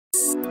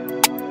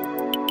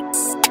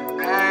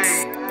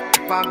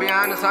I'm being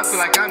honest, I feel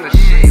like I'm the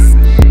shit.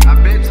 I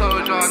been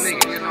told y'all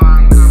niggas, you know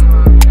I'm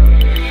coming.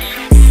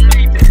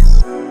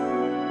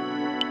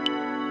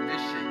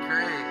 This shit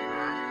crazy,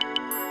 man.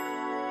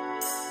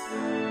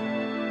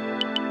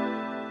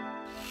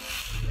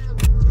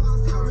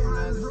 Coming from the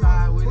other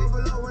side with it.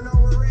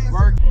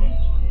 Working.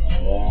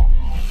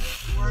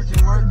 A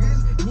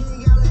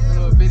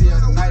little video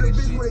tonight and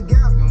shit.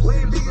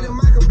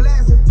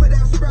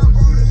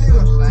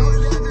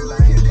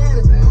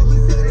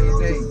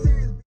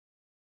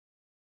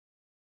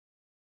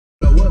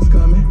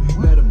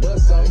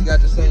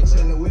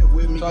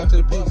 Talk to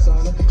the people.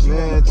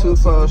 Man,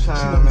 2-4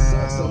 shine,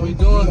 man. We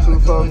doing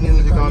 2-4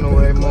 music on the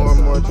way. More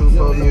and more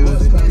 2-4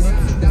 music.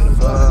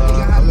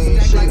 I mean,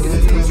 shit,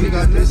 we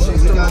got this shit.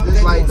 We got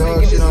this light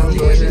dog shit on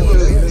the way. You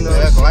know,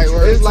 that's light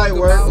work. It's light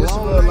work. It's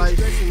real light.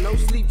 No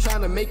sleep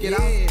trying to make it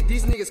out.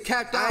 These niggas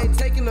capped out. I ain't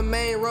taking the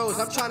main roads.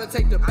 I'm trying to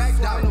take the back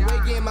down. The way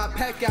getting my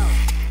pack out.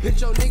 Put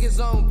your niggas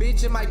on,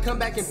 bitch. It might come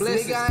back and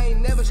bless. Nigga, I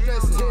ain't never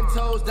stressing. 10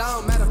 toes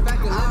down. Matter of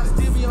fact, I'll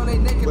still be on they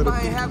neck if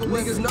I ain't have a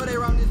niggas know they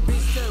around this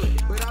bitch telling.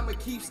 But I'ma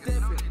keep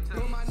stepping.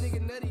 My nigga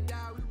nutty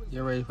down. Get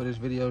ready for this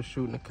video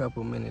shoot in a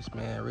couple minutes,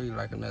 man. Really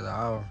like another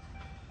hour.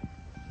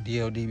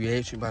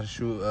 DLDBH, we about to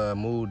shoot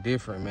move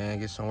different, man.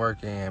 Get some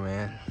work in,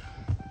 man.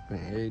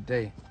 Every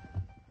day.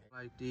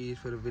 Like these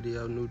for the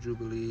video, new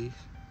Jubilees.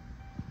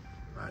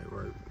 Light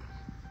work.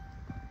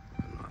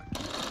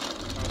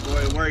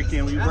 Boy,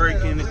 working, we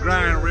working, the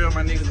grind real,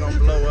 my niggas gonna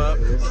blow up.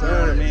 Yes,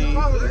 sir. You know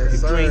what I mean?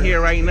 If you ain't here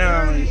right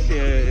now and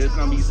shit, it's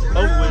gonna be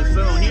over with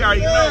soon. He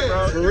already know,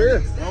 bro. For real.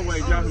 One way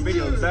dropping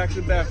videos back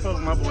to back. Fuck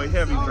my boy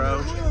Heavy,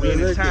 bro. We in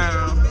the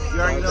town. You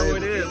already know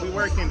what it is. We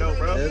working though,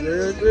 bro. That's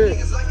real good.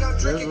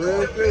 That's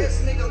real good.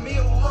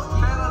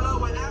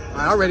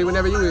 I'm ready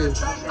whenever you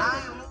is.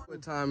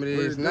 What time it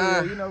is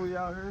now? You know we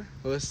out here.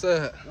 What's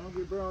up? Don't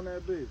get bro on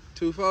that bitch.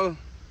 2-4?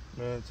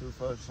 Man,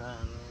 2-4 shine,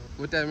 man.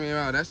 What that mean?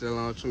 Oh, that's the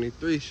long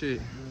 23 shit.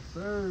 Yes,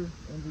 sir.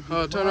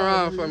 Oh, turn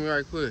around for me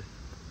right quick.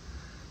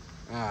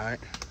 Alright.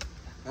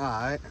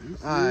 Alright.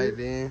 Alright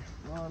then.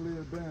 Long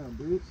live down,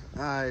 bitch.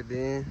 Alright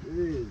then.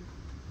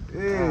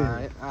 Yeah.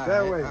 Alright.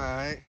 That way.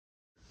 Alright.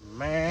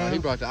 Man. Oh, he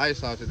brought the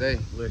ice out today.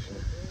 Listen.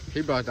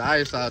 He brought the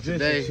ice out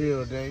today. Just a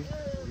chill day.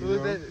 Who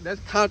is that? That's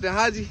Compton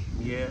Haji?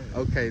 Yeah.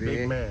 Okay then.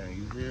 Big man.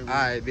 You hear me?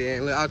 Alright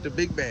then. Look out the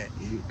big bag.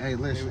 Hey,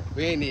 listen.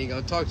 We ain't even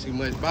gonna talk too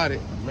much about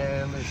it.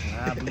 Man, listen.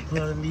 I be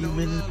putting these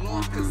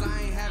bitches. Cause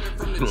I ain't have it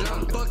from the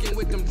jump. Fucking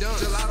with them dumb.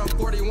 Gelato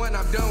 41,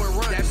 I'm done with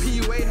run. That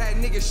PUA had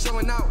niggas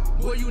showing out.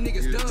 Boy, you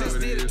niggas done. Just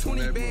did a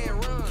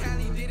 20-band run.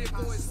 Cali did it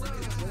for his son.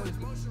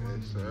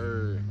 Yes,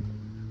 sir.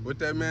 What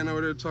that man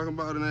over there talking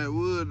about in that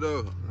wood,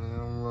 though?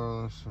 I'm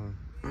rolling some.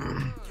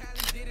 Alright.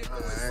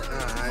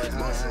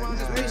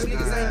 Bitch,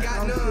 niggas ain't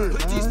got none.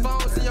 Put these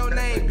phones in your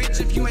name, bitch,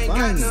 if you ain't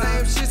got none.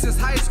 Same shit since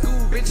high school,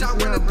 bitch, I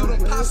wanna do them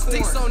pop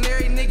sticks on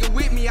every nigga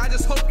with me. I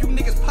just hope you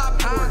niggas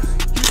popcorn.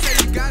 You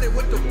say you got it,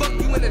 what the fuck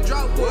you in the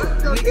drought for?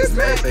 Niggas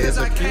mad cause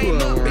I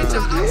came up, bitch,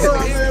 I also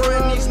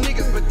been these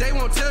niggas, but they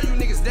won't tell you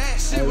niggas that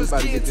shit was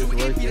getting too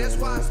iffy. That's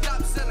why I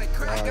stopped selling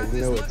crack. Got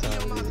this monkey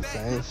on my back.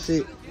 Same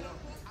shit.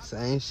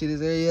 Same shit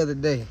as every other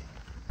day.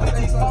 Put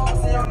these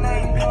phones in your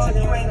name, bitch, if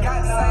you ain't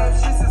got none.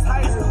 Same shit since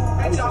high school,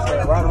 bitch, I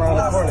wanna Right around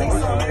the corner.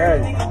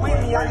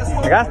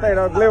 Nigga, I stayed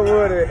on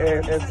Glenwood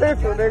and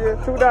Central, nigga.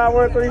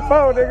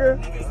 29134, nigga.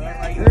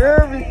 You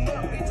hear me?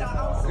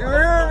 You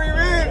hear me,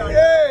 man?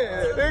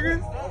 Yeah, nigga.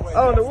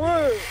 On the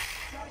wood.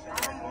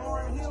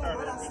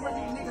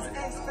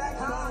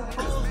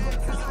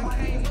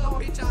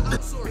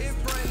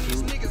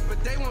 But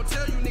they won't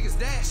tell you niggas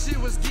that shit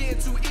was getting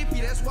too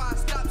iffy. That's why I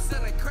stopped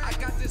selling crack. I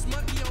got this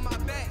monkey on my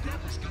back.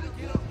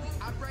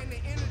 I bring the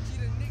energy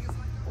to niggas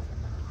like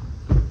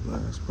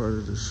Last part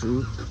of the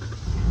shoot.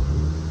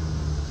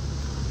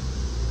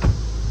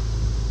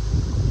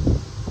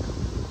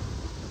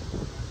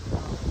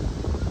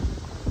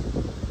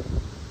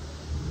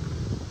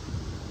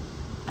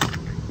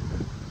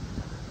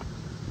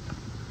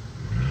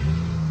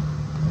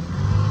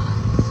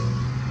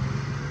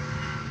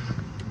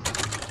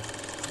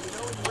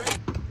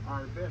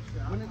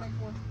 when the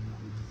next one?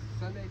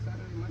 Sunday,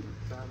 Saturday, Monday?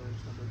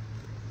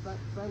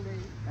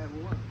 Sunday at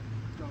 1.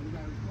 So you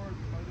gotta record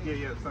Monday?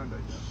 Yeah, Sunday.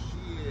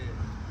 Shit.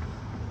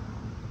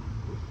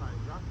 We'll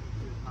probably drop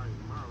it probably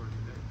tomorrow or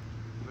today.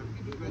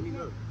 Let me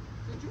know.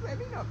 Did you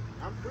let me know?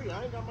 I'm free.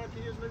 I ain't got my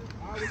kids, nigga.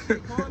 Alright,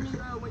 shit, call me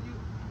when you.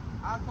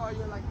 I'll call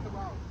you in like a couple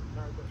hours.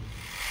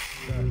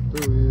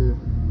 Through here.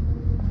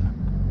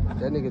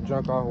 That nigga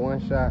drunk off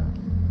one shot.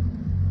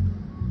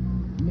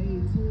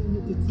 Made 10,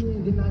 hit the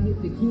 10, then I hit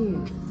the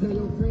kin. Tell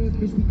your friends,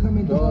 bitch, we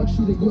coming dog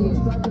shit again.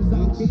 Strikers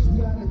out, bitch,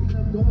 we out and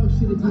up dog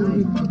shit again. I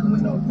ain't fucking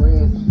with no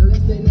friends,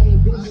 unless they name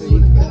bitch. So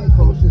you got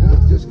posted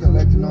up just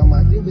collecting all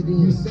my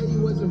dividends. You said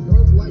you wasn't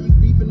broke, why you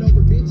beefing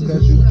over bitches?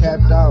 Cause you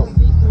capped out.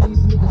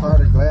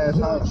 Part of glass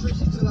house.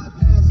 Till I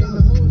pass, and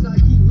the hoes I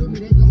keep with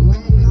me, they gon'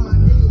 hang in my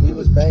nigga. We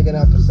was banging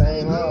out the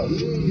same house.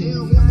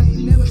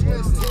 Never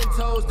stressing, 10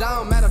 toes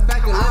down, matter of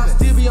fact, I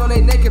still be on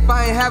they neck if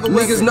I ain't have a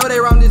weapon. Niggas know they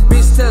round this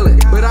bitch telling,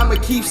 but I'ma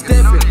keep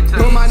stepping.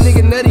 When my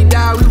nigga Nutty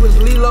died, we was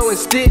Lilo and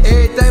Stitch.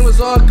 Everything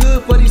was all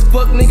good for these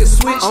fuck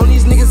niggas switch. On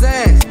these niggas'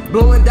 ass,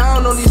 blowing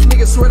down on these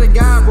niggas, swear to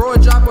God, bro,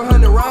 and drop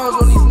 100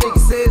 rounds on these niggas.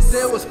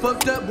 Said was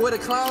fucked up, boy, the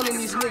clown in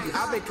these niggas.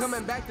 I been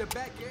coming back to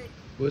back.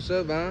 What's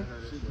up, man?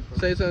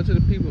 Say something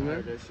to the people,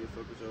 man.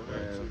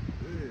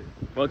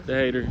 Fuck the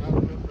haters.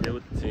 Get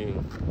with the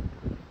team.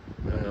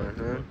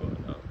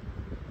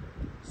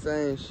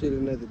 Same shit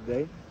another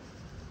day.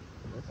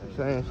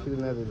 Same shit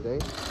another day.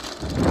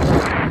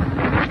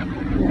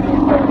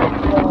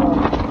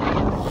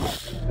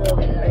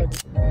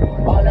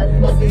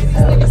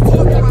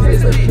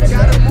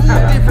 Gotta move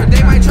different,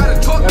 they might try to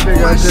talk to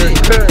my shit.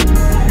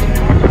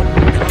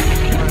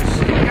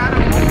 Gotta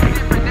move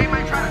different, they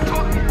might try to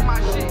talk to my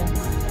shit.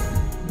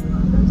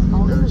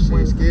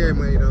 Shit, scared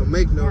money don't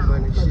make no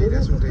money. Shit,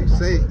 that's what they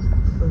say.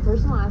 When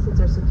personal assets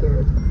are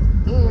secured,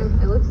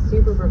 and it looks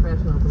super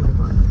professional for my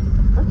client.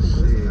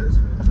 Shit.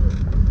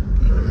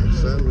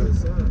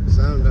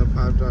 Something done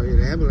popped off here.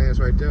 The ambulance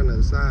right there on the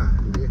other side.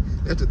 Yeah,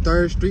 that's the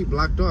 3rd street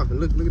blocked off. And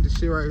look at the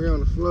shit right here on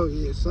the floor.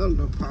 Yeah, something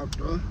done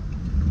popped off.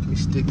 We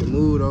stick the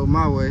mood over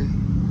my way.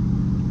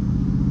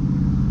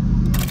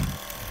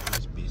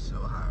 This be so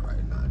hot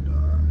right now,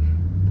 dog.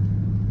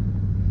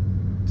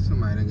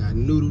 Somebody done got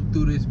noodled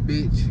through this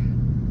bitch.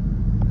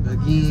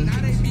 Again.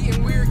 Now they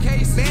beating weird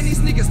case. Man, these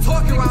niggas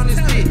talking around this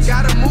bitch.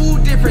 Gotta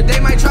move different, they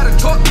might try to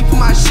talk me for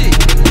my shit.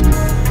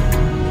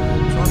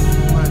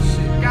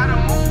 Gotta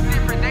move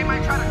different, they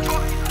might try to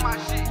talk me for my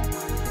shit.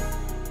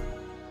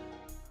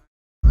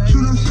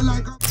 Shoot up shit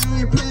like I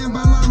ain't playing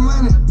by my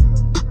money.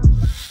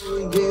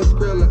 We get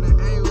skrilla.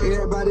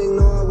 Everybody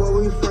know where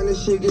we from,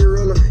 this shit get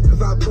realer.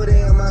 If I put it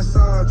in my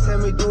song, tell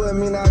me do it,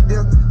 mean I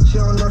dip. She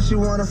don't know she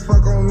wanna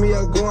fuck on me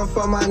or going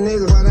for my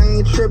nigga. But I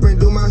ain't tripping,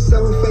 do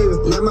myself a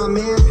favor. Let my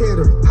man hit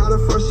her. How the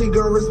fuck she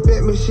gon'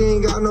 respect me? She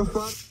ain't got no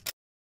fuck.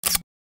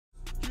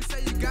 You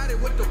say you got it,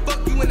 what the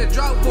fuck you in the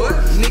drought for?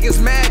 Niggas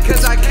mad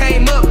cause I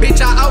came up, bitch,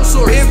 I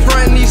outsourced. Been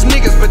frontin' these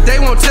niggas, but they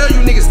won't tell you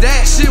niggas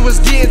that. Shit was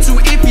getting too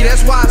iffy,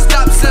 that's why I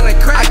stopped selling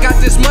crack. I got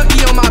this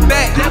monkey on my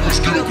back.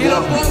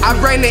 I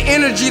bring the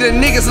energy to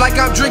niggas like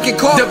I'm drinking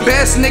coffee. The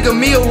best nigga,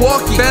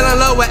 Milwaukee. Fell in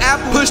love with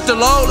Apple, pushed the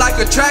load like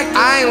a tractor.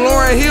 I ain't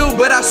Lauryn Hill,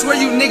 but I swear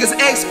you niggas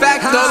X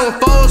Factor. Throw them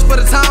foes for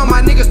the time,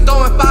 my niggas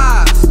throwing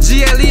 5s.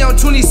 GLE on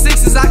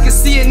 26s, I can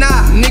see it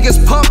now.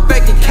 Niggas pump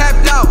faking,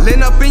 capped out.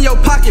 Lean up in your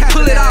pocket,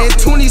 pull it out. In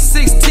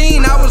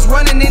 2016, I was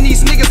running in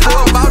these niggas for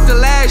about the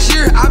last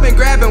year. I been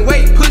grabbing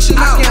weight, pushing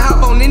out. I can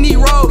hop on any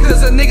road,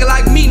 cause a nigga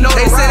like me know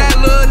they say that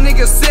little